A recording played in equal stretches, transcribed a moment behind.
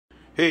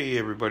Hey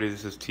everybody,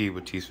 this is T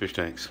with T's Fish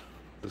Tanks.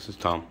 This is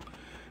Tom.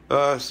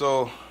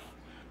 So I'm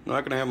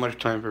not gonna have much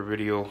time for a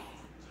video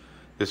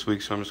this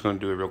week, so I'm just gonna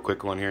do a real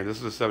quick one here. This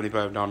is a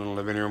 75 down in the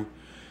living room.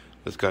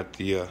 It's got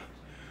the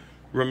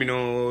Rummy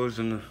Nose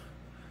and the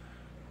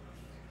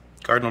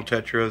Cardinal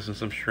Tetras and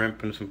some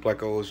shrimp and some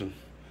plecos and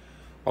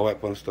all that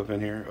fun stuff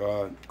in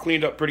here.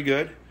 Cleaned up pretty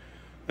good.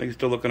 I think it's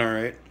still looking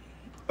alright.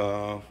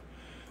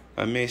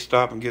 I may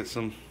stop and get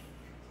some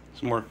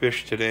more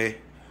fish today.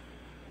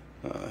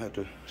 I have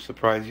to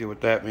surprise you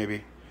with that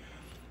maybe.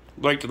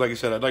 Like I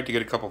said, I'd like to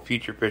get a couple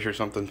feature fish or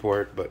something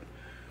for it, but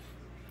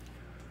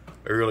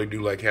I really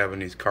do like having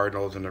these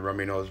cardinals and the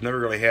Rummy Nose. Never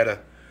really had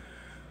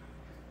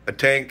a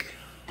tank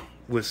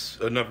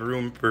with enough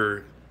room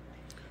for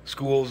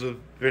schools of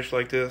fish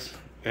like this,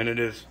 and it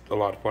is a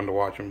lot of fun to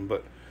watch them,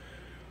 but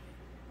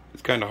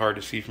it's kind of hard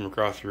to see from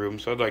across the room,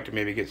 so I'd like to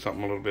maybe get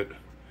something a little bit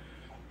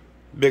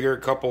bigger, a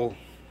couple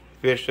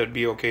fish that'd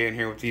be okay in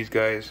here with these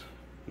guys,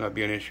 not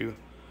be an issue.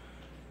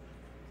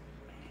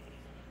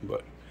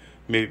 But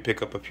maybe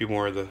pick up a few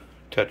more of the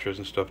tetras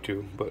and stuff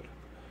too. But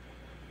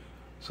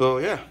so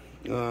yeah,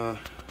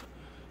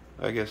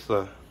 I guess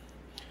when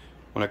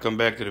I come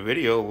back to the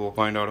video, we'll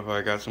find out if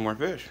I got some more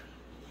fish.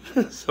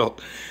 So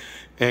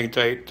hang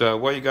tight.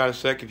 While you got a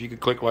sec, if you could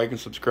click like and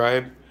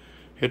subscribe,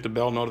 hit the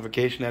bell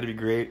notification, that'd be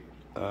great.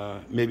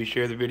 Maybe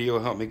share the video,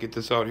 help me get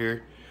this out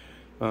here.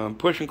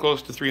 Pushing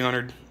close to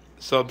 300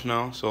 subs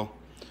now, so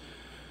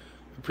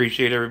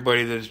appreciate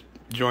everybody that's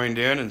joined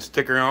in and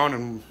stick around,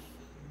 and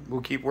we'll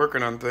keep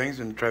working on things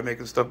and try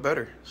making stuff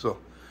better. So,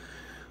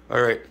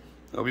 alright,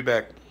 I'll be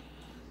back.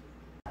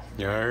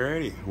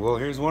 Alrighty, well,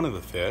 here's one of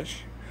the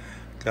fish.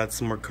 Got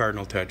some more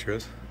Cardinal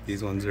Tetras.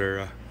 These ones are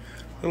a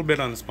little bit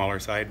on the smaller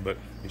side, but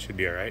they should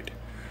be alright.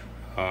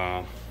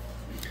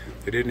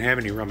 They didn't have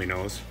any Rummy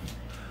Nose,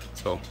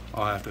 so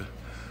I'll have to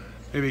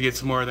maybe get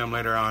some more of them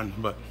later on,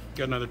 but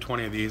got another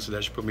 20 of these, so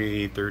that should put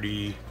me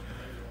 30,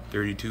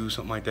 32,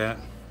 something like that.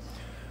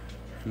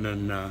 And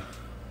then,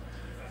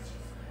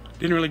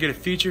 didn't really get a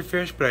feature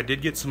fish, but I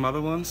did get some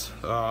other ones.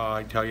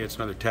 I tell you, it's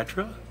another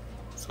tetra.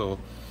 So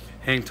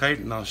hang tight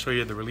and I'll show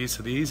you the release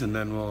of these, and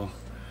then we'll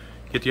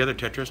get the other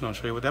tetras and I'll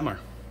show you what them are.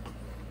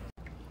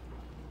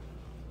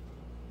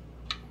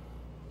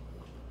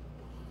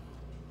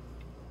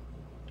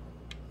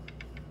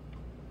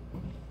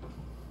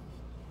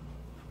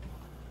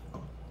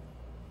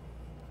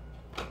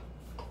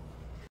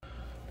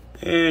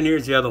 And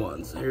here's the other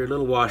ones. They're a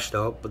little washed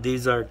out, but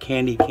these are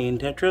candy cane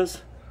tetras.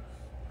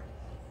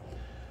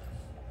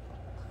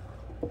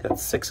 Got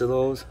 6 of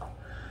those,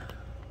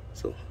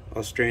 so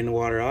I'll strain the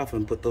water off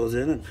and put those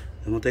in, and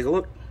then we'll take a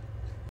look.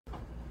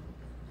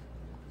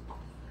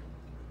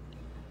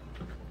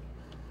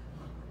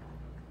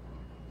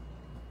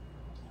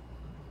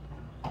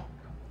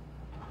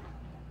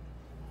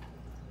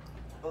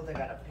 Oh, they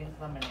got a pink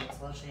lemon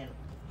slushy and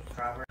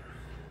strawberry.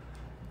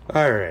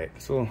 All right,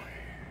 so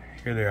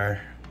here they are.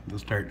 They'll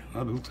start.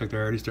 Oh, it looks like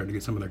they're already starting to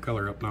get some of their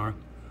color up now.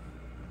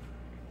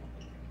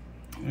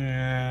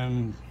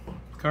 And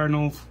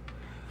Cardinals.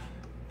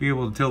 Be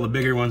able to tell the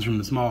bigger ones from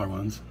the smaller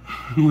ones,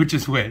 which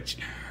is which.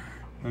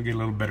 I'll get a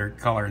little better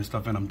color and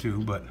stuff in them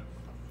too, but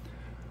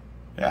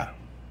yeah.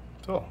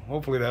 So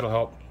hopefully that'll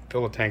help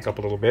fill the tank up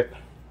a little bit.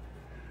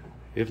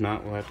 If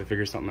not, we'll have to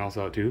figure something else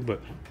out too, but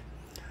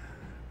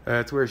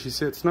that's where she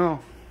sits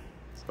now.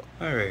 So,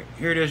 all right,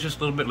 here it is just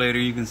a little bit later.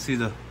 You can see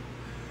the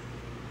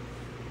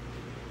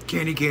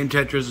candy cane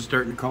tetras is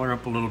starting to color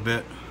up a little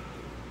bit.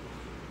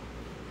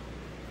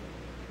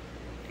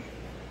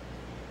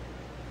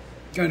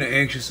 Kind of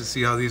anxious to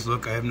see how these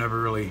look. I have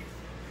never really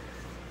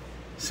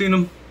seen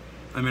them.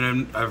 I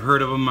mean, I've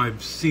heard of them,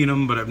 I've seen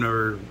them, but I've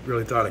never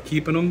really thought of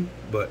keeping them.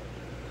 But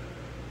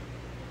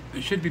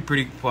it should be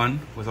pretty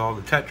fun with all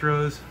the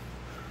tetras.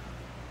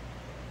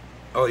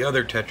 All the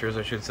other tetras,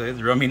 I should say.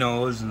 The Rummy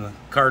Nose and the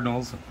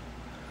Cardinals.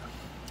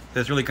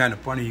 That's really kind of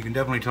funny. You can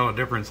definitely tell a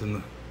difference in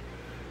the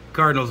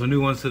Cardinals, the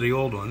new ones to the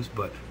old ones,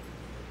 but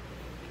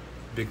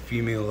big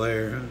female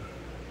there.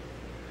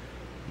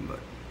 But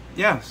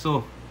yeah,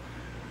 so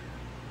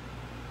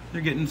they're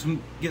getting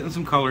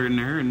some color in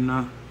there, and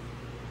I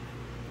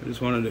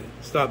just wanted to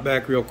stop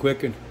back real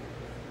quick and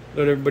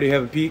let everybody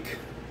have a peek.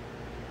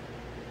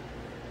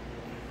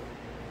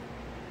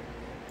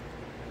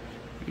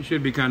 It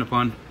should be kind of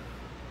fun.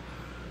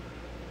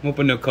 I'm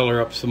hoping they'll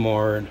color up some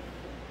more. And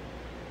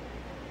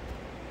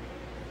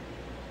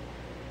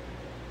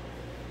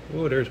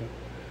oh, there's one.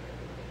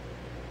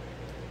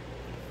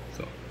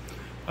 So,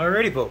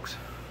 alrighty, folks.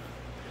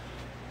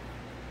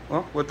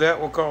 Well, with that,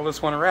 we'll call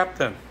this one a wrap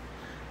then.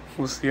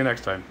 We'll see you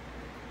next time.